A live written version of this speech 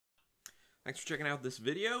Thanks for checking out this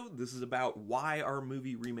video. This is about why are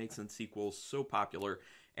movie remakes and sequels so popular,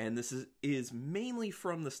 and this is mainly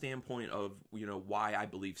from the standpoint of, why I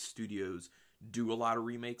believe studios do a lot of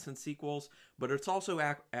remakes and sequels, but it's also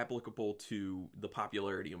applicable to the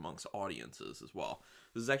popularity amongst audiences as well.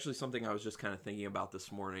 This is actually something I was just kind of thinking about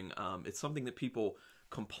this morning. It's something that people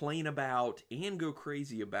complain about and go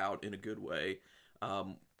crazy about in a good way,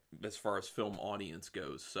 as far as film audience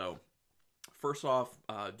goes. So first off,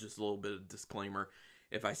 just a little bit of disclaimer.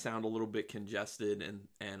 If I sound a little bit congested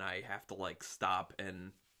and I have to like stop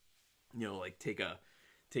and like take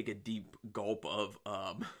a deep gulp of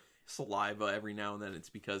saliva every now and then, it's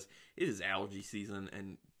because it is allergy season,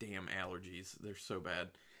 and damn allergies, they're so bad.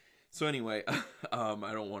 So anyway, I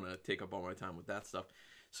don't want to take up all my time with that stuff.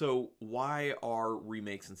 So why are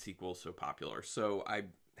remakes and sequels so popular? So I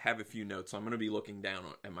have a few notes. So I'm going to be looking down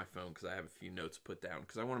at my phone because I have a few notes put down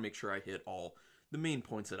because I want to make sure I hit all the main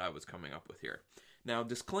points that I was coming up with here. Now,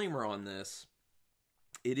 disclaimer on this,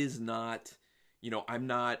 it is not, I'm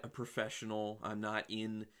not a professional. I'm not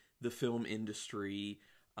in the film industry.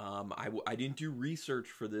 I didn't do research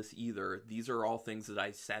for this either. These are all things that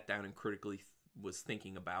I sat down and critically was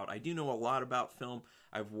thinking about. I do know a lot about film.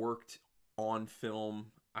 I've worked on film.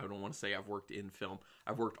 I don't want to say I've worked in film.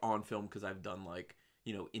 I've worked on film because I've done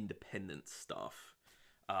independent stuff.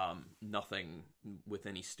 Nothing with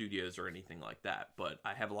any studios or anything like that, but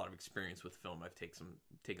I have a lot of experience with film. I've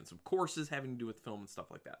taken some courses having to do with film and stuff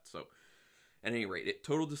like that. So at any rate,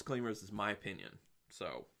 total disclaimers is my opinion.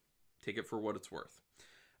 So take it for what it's worth.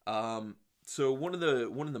 So one of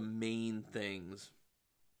the main things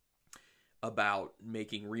about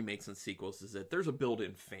making remakes and sequels is that there's a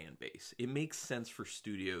built-in fan base. It makes sense for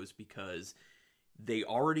studios because they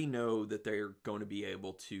already know that they're going to be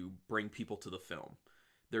able to bring people to the film.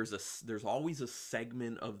 There's always a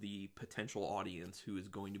segment of the potential audience who is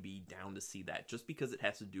going to be down to see that, just because it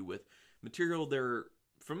has to do with material they're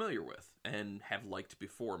familiar with and have liked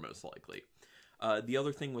before, most likely. The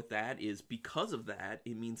other thing with that is, because of that,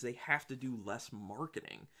 it means they have to do less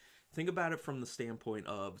marketing. Think about it from the standpoint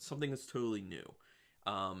of something that's totally new.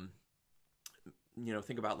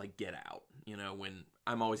 Think about like Get Out. When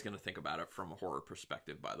I'm always going to think about it from a horror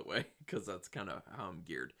perspective, by the way, because that's kind of how I'm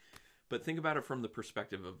geared. But think about it from the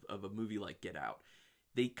perspective of a movie like Get Out.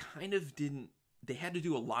 They had to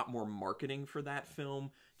do a lot more marketing for that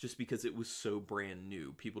film just because it was so brand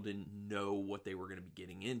new. People didn't know what they were going to be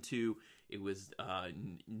getting into. It was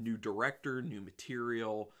new director, new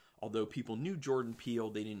material. Although people knew Jordan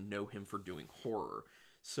Peele, they didn't know him for doing horror.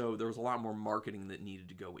 So there was a lot more marketing that needed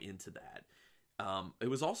to go into that. It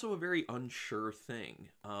was also a very unsure thing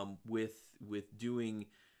with doing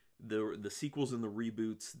the sequels and the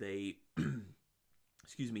reboots. They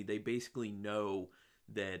they basically know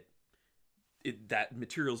that that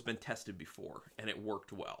material's been tested before and it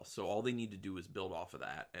worked well. So all they need to do is build off of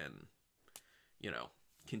that and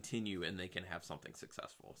continue, and they can have something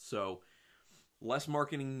successful. So less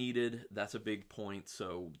marketing needed. That's a big point.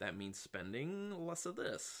 So that means spending less of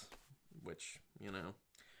this, which,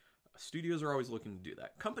 studios are always looking to do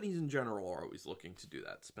that. Companies in general are always looking to do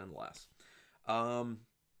that, spend less.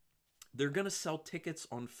 They're going to sell tickets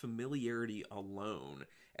on familiarity alone,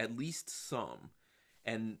 at least some.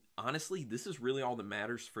 And honestly, this is really all that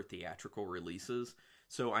matters for theatrical releases.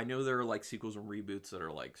 So I know there are like sequels and reboots that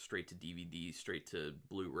are like straight to DVD, straight to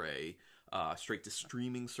Blu-ray, straight to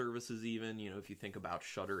streaming services even. If you think about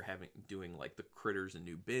Shudder doing like the Critters and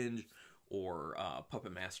New Binge, or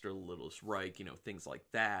Puppet Master, The Littlest Reich, things like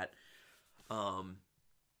that.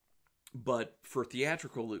 But for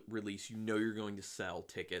theatrical release, you're going to sell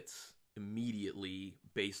tickets immediately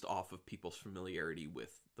based off of people's familiarity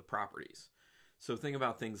with the properties. So think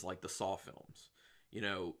about things like the Saw films.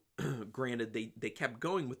 Granted, they kept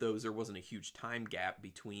going with those. There wasn't a huge time gap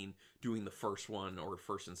between doing the first one or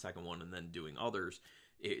first and second one and then doing others.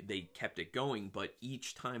 They kept it going, but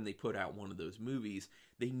each time they put out one of those movies,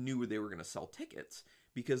 they knew they were going to sell tickets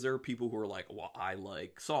because there are people who are like, well, I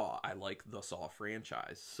like Saw. I like the Saw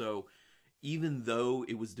franchise. So even though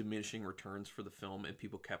it was diminishing returns for the film and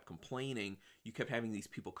people kept complaining, you kept having these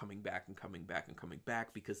people coming back and coming back and coming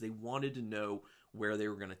back because they wanted to know where they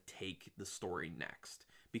were going to take the story next.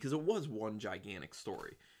 Because it was one gigantic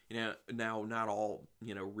story. Now not all,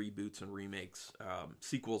 reboots and remakes,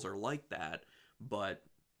 sequels are like that, but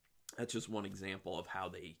that's just one example of how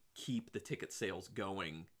they keep the ticket sales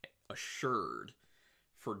going assured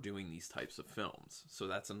for doing these types of films. So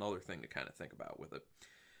that's another thing to kind of think about with it.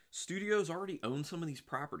 Studios already own some of these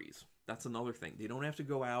properties. That's another thing. They don't have to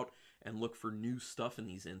go out and look for new stuff in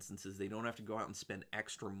these instances. They don't have to go out and spend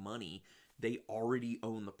extra money. They already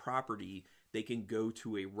own the property. they can go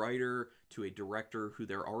to a writer, to a director who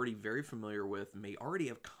they're already very familiar with, may already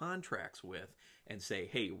have contracts with, and say,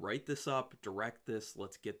 hey, write this up, direct this,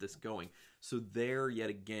 let's get this going. So there, yet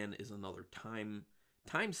again, is another time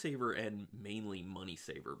saver and mainly money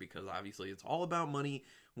saver, because obviously it's all about money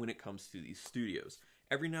when it comes to these studios.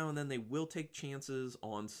 Every now and then they will take chances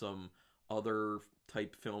on some other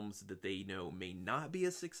type films that they know may not be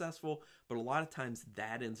as successful, but a lot of times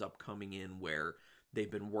that ends up coming in where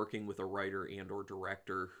they've been working with a writer and or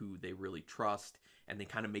director who they really trust, and they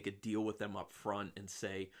kind of make a deal with them up front and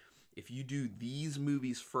say, if you do these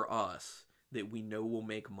movies for us that we know will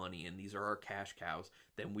make money and these are our cash cows,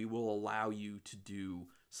 then we will allow you to do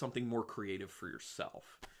something more creative for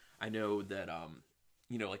yourself. I know that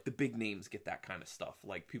like the big names get that kind of stuff.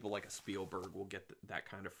 Like people like a Spielberg will get that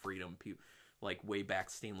kind of freedom. People like way back,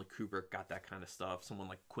 Stanley Kubrick got that kind of stuff. Someone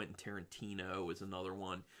like Quentin Tarantino is another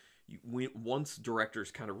one. Once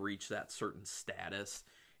directors kind of reach that certain status,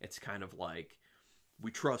 it's kind of like,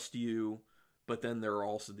 we trust you, but then there are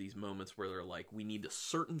also these moments where they're like, we need a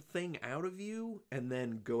certain thing out of you, and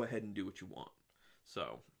then go ahead and do what you want.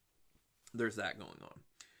 So there's that going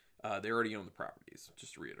on. They already own the properties,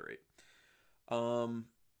 just to reiterate.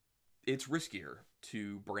 It's riskier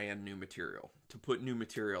to brand new material, to put new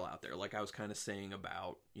material out there. Like I was kind of saying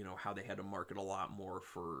about, how they had to market a lot more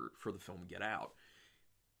for the film Get Out.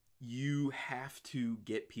 You have to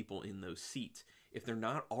get people in those seats. If they're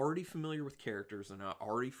not already familiar with characters, they're not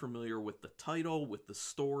already familiar with the title, with the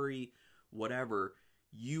story, whatever,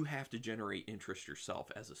 you have to generate interest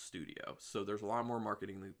yourself as a studio. So there's a lot more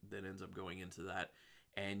marketing that ends up going into that,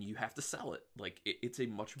 and you have to sell it. Like it's a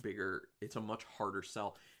much harder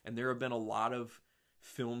sell. And there have been a lot of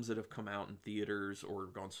films that have come out in theaters or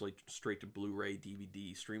gone straight to Blu-ray,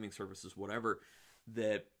 DVD, streaming services, whatever,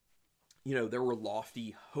 that there were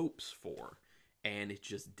lofty hopes for, and it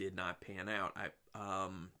just did not pan out. I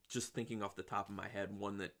just thinking off the top of my head,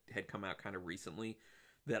 one that had come out kind of recently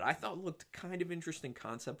that I thought looked kind of interesting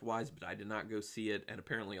concept-wise, but I did not go see it, and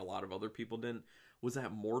apparently a lot of other people didn't, was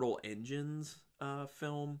that Mortal Engines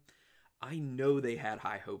film. I know they had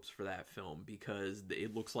high hopes for that film because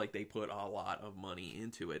it looks like they put a lot of money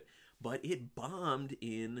into it, but it bombed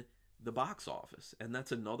in the box office, and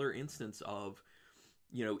that's another instance of,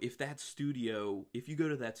 if you go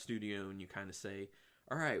to that studio and you kind of say,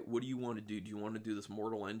 all right, what do you want to do? Do you want to do this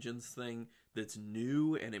Mortal Engines thing that's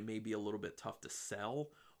new and it may be a little bit tough to sell?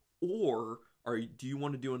 Or do you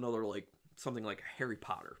want to do another, like, something like Harry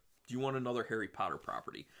Potter? Do you want another Harry Potter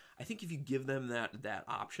property? I think if you give them that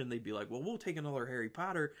option, they'd be like, well, we'll take another Harry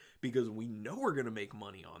Potter because we know we're going to make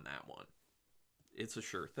money on that one. It's a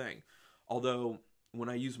sure thing. Although, when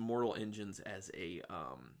I use Mortal Engines as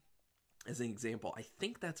an example, I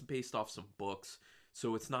think that's based off some books,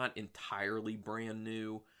 so it's not entirely brand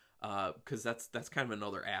new, because that's kind of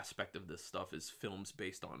another aspect of this stuff, is films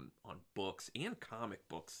based on books and comic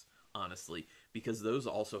books, honestly, because those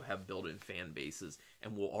also have built-in fan bases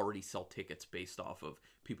and will already sell tickets based off of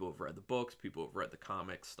people who've read the books, people who've read the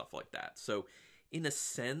comics, stuff like that. So in a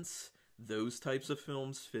sense, those types of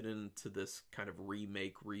films fit into this kind of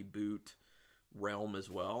remake, reboot realm as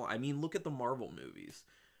well. I mean, look at the Marvel movies.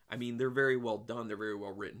 I mean, they're very well done, they're very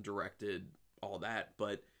well written, directed, all that,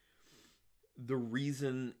 but the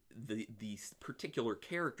reason these particular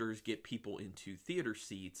characters get people into theater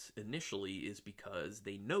seats initially is because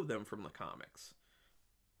they know them from the comics.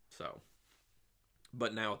 So,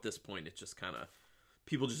 but now at this point, it's just kind of,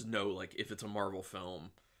 people just know, like, if it's a Marvel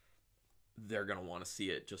film, they're going to want to see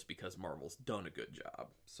it just because Marvel's done a good job.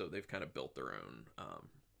 So they've kind of built their own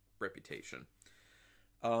reputation.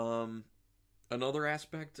 Another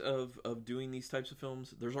aspect of doing these types of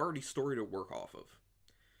films, there's already story to work off of.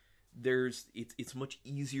 It's much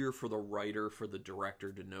easier for the writer, for the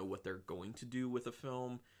director to know what they're going to do with a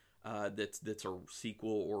film that's a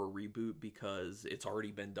sequel or a reboot, because it's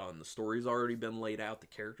already been done. The story's already been laid out. The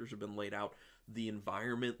characters have been laid out. The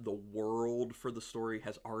environment, the world for the story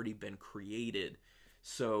has already been created.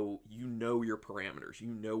 So you know your parameters.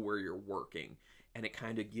 You know where you're working. And it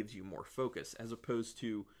kind of gives you more focus, as opposed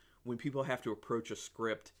to when people have to approach a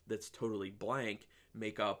script that's totally blank,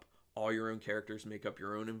 make up all your own characters, make up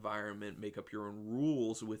your own environment, make up your own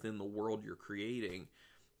rules within the world you're creating,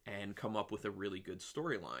 and come up with a really good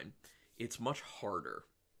storyline. It's much harder.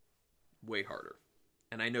 Way harder.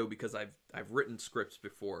 And I know because I've written scripts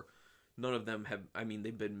before. None of them have, I mean,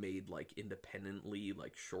 they've been made like independently,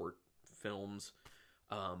 like short films.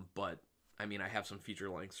 But I mean, I have some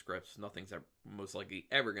feature-length scripts. Nothing's most likely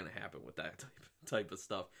ever going to happen with that type of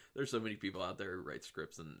stuff. There's so many people out there who write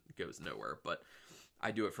scripts and it goes nowhere. But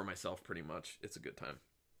I do it for myself pretty much. It's a good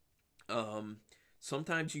time.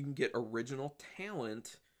 Sometimes you can get original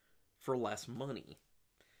talent for less money.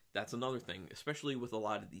 That's another thing, especially with a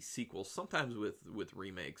lot of these sequels, sometimes with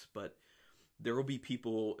remakes, but there will be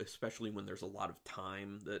people, especially when there's a lot of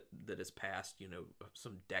time that has passed,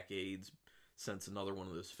 some decades since another one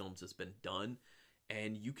of those films has been done,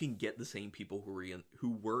 and you can get the same people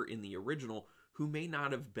who were in the original, who may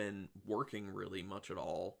not have been working really much at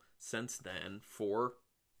all since then, for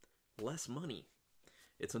less money.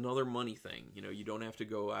 It's another money thing. You don't have to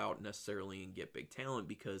go out necessarily and get big talent,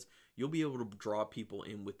 because you'll be able to draw people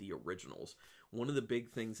in with the originals. One of the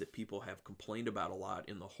big things that people have complained about a lot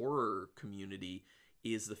in the horror community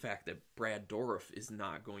is the fact that Brad Dourif is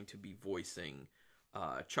not going to be voicing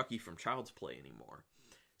Chucky from Child's Play anymore.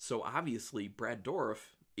 So obviously Brad Dourif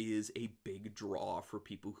is a big draw for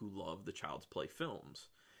people who love the Child's Play films.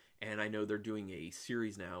 And I know they're doing a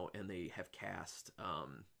series now, and they have cast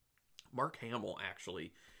Mark Hamill,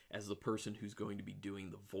 actually, as the person who's going to be doing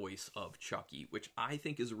the voice of Chucky, which I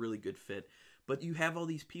think is a really good fit. But you have all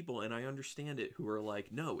these people, and I understand it, who are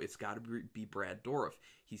like, no, it's got to be Brad Dourif.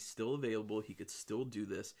 He's still available. He could still do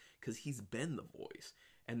this because he's been the voice.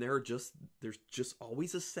 And there's just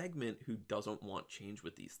always a segment who doesn't want change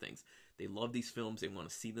with these things. They love these films. They want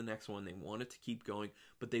to see the next one. They want it to keep going,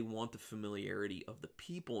 but they want the familiarity of the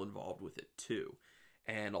people involved with it too.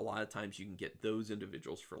 And a lot of times you can get those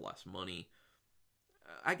individuals for less money.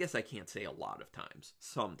 I guess I can't say a lot of times.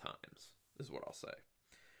 Sometimes is what I'll say.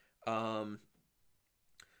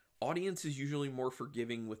 Audience is usually more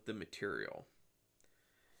forgiving with the material.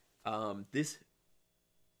 This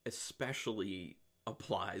especially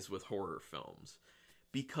applies with horror films,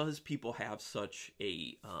 because people have such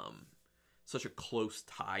a close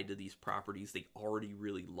tie to these properties. They already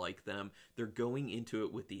really like them. They're going into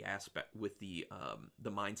it with the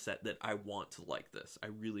mindset that I want to like this. I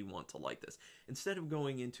really want to like this. Instead of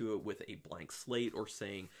going into it with a blank slate or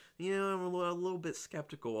saying, I'm a little bit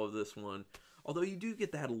skeptical of this one. Although you do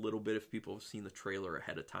get that a little bit if people have seen the trailer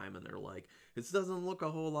ahead of time and they're like, this doesn't look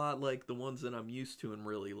a whole lot like the ones that I'm used to and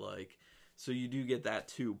really like. So you do get that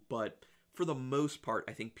too. But for the most part,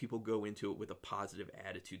 I think people go into it with a positive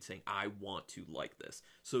attitude, saying, I want to like this.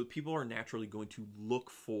 So people are naturally going to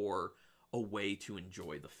look for a way to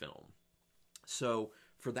enjoy the film. So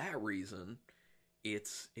for that reason,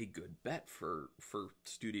 it's a good bet for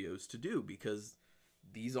studios to do, because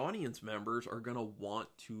these audience members are going to want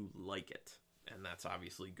to like it. And that's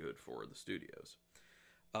obviously good for the studios.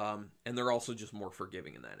 And they're also just more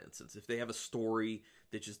forgiving in that instance. If they have a story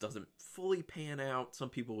that just doesn't fully pan out, some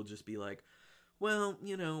people will just be like, well,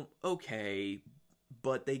 okay,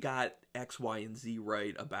 but they got X, Y, and Z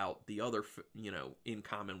right about the other, in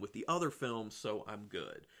common with the other films, so I'm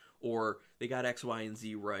good. Or they got X, Y, and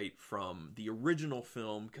Z right from the original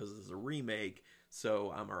film because it's a remake,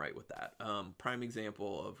 so I'm all right with that. Prime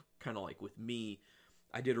example of kind of like with me,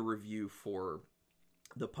 I did a review for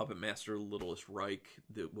the Puppet Master Littlest Reich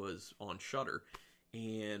that was on Shudder,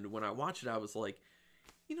 and when I watched it, I was like,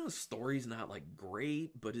 the story's not like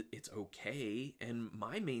great, but it's okay. And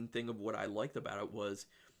my main thing of what I liked about it was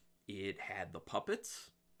it had the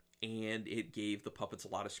puppets, and it gave the puppets a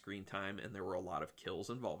lot of screen time, and there were a lot of kills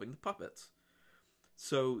involving the puppets.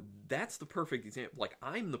 So that's the perfect example. Like,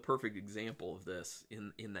 I'm the perfect example of this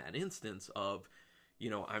in that instance of,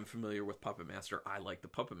 I'm familiar with Puppet Master. I like the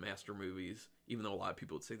Puppet Master movies, even though a lot of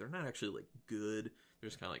people would say they're not actually like good. They're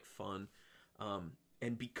just kind of like fun.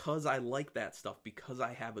 And because I like that stuff, because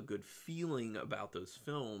I have a good feeling about those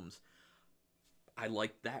films, I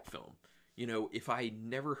like that film. If I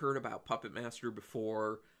never heard about Puppet Master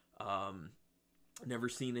before, never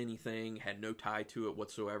seen anything, had no tie to it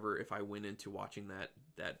whatsoever, if I went into watching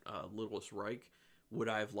that Littlest Reich, would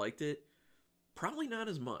I have liked it? Probably not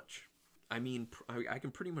as much. I mean, I can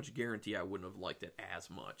pretty much guarantee I wouldn't have liked it as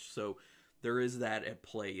much. So there is that at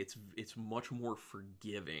play. It's much more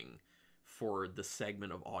forgiving for the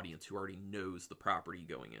segment of audience who already knows the property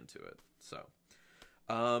going into it. So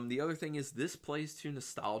the other thing is, this plays to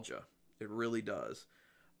nostalgia. It really does.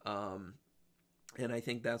 And I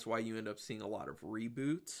think that's why you end up seeing a lot of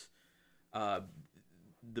reboots.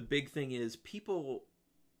 The big thing is, people,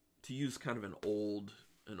 to use kind of an old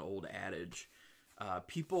adage,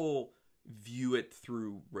 people view it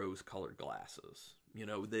through rose-colored glasses.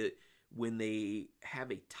 That when they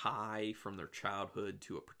have a tie from their childhood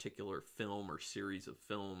to a particular film or series of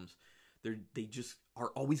films, they just are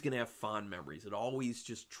always going to have fond memories. It always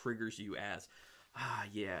just triggers you as,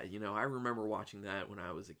 yeah, I remember watching that when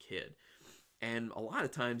I was a kid. And a lot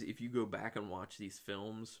of times, if you go back and watch these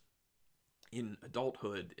films, in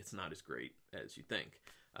adulthood, it's not as great as you think.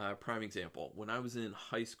 Prime example, when I was in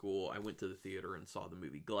high school, I went to the theater and saw the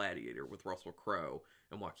movie Gladiator with Russell Crowe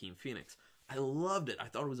and Joaquin Phoenix. I loved it. I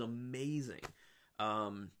thought it was amazing.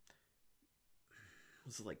 Was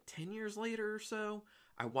it like 10 years later or so?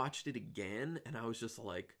 I watched it again, and I was just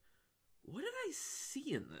like, what did I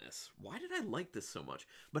see in this? Why did I like this so much?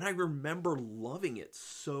 But I remember loving it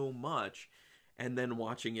so much, and then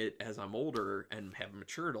watching it as I'm older and have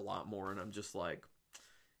matured a lot more, and I'm just like,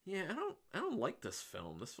 yeah, I don't like this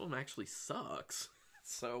film. This film actually sucks.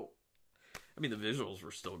 So, I mean, the visuals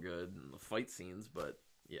were still good and the fight scenes, but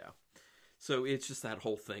yeah. So it's just that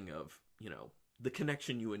whole thing of, you know, the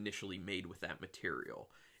connection you initially made with that material,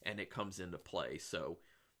 and it comes into play. So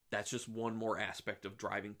that's just one more aspect of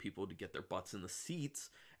driving people to get their butts in the seats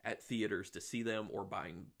at theaters to see them, or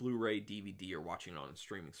buying Blu-ray, DVD, or watching it on a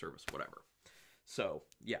streaming service, whatever. So,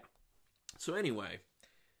 yeah. So anyway,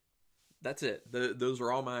 that's it. Those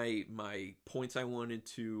are all my points I wanted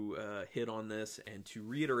to hit on this. And to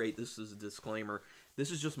reiterate, this is a disclaimer. This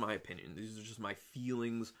is just my opinion. These are just my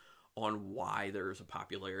feelings on why there's a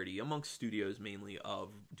popularity amongst studios, mainly, of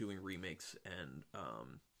doing remakes and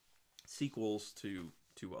sequels to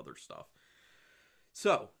other stuff.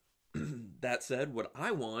 So, that said, what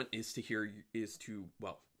I want is to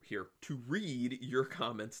read your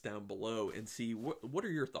comments down below and see what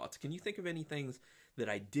are your thoughts. Can you think of any things that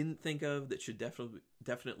I didn't think of that should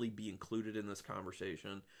definitely be included in this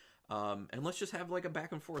conversation? And let's just have like a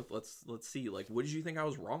back and forth. Let's see, like, what did you think I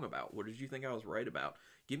was wrong about? What did you think I was right about?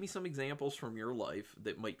 Give me some examples from your life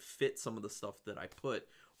that might fit some of the stuff that I put,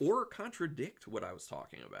 or contradict what I was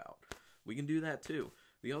talking about. We can do that too.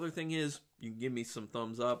 The other thing is, you can give me some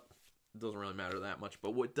thumbs up. It doesn't really matter that much,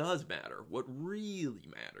 but what does matter, what really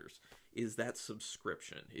matters, is that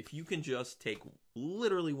subscription. If you can just take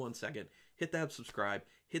literally 1 second, hit that subscribe,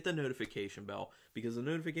 hit the notification bell, because the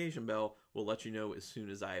notification bell will let you know as soon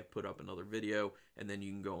as I have put up another video, and then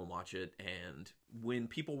you can go and watch it. And when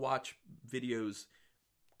people watch videos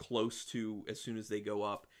close to as soon as they go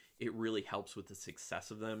up, it really helps with the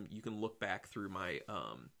success of them. You can look back through my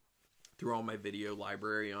through all my video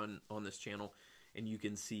library on this channel, and you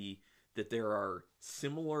can see that there are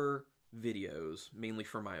similar videos, mainly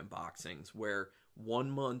for my unboxings, where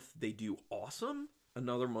one month they do awesome,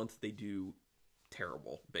 another month they do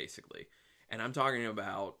terrible, basically. And I'm talking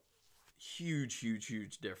about huge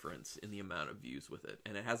difference in the amount of views with it.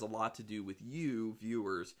 And it has a lot to do with you,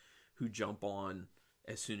 viewers, who jump on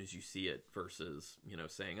as soon as you see it versus, you know,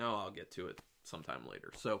 saying, oh, I'll get to it sometime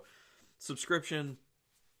later. So, subscription,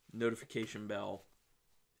 notification bell,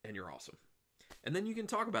 and you're awesome. And then you can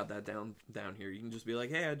talk about that down here. You can just be like,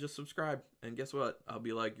 hey, I just subscribed. And guess what? I'll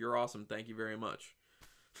be like, you're awesome. Thank you very much.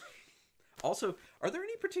 Also, are there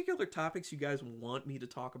any particular topics you guys want me to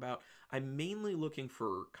talk about? I'm mainly looking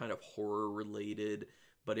for kind of horror related,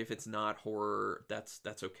 but if it's not horror, that's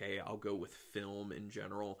okay. I'll go with film in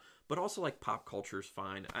general, but also like pop culture is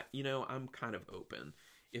fine. I'm kind of open.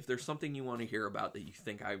 If there's something you want to hear about that you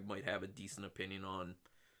think I might have a decent opinion on,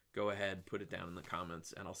 go ahead, put it down in the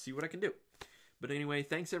comments, and I'll see what I can do. But anyway,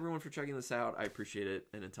 thanks everyone for checking this out. I appreciate it,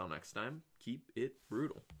 and until next time, keep it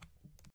brutal.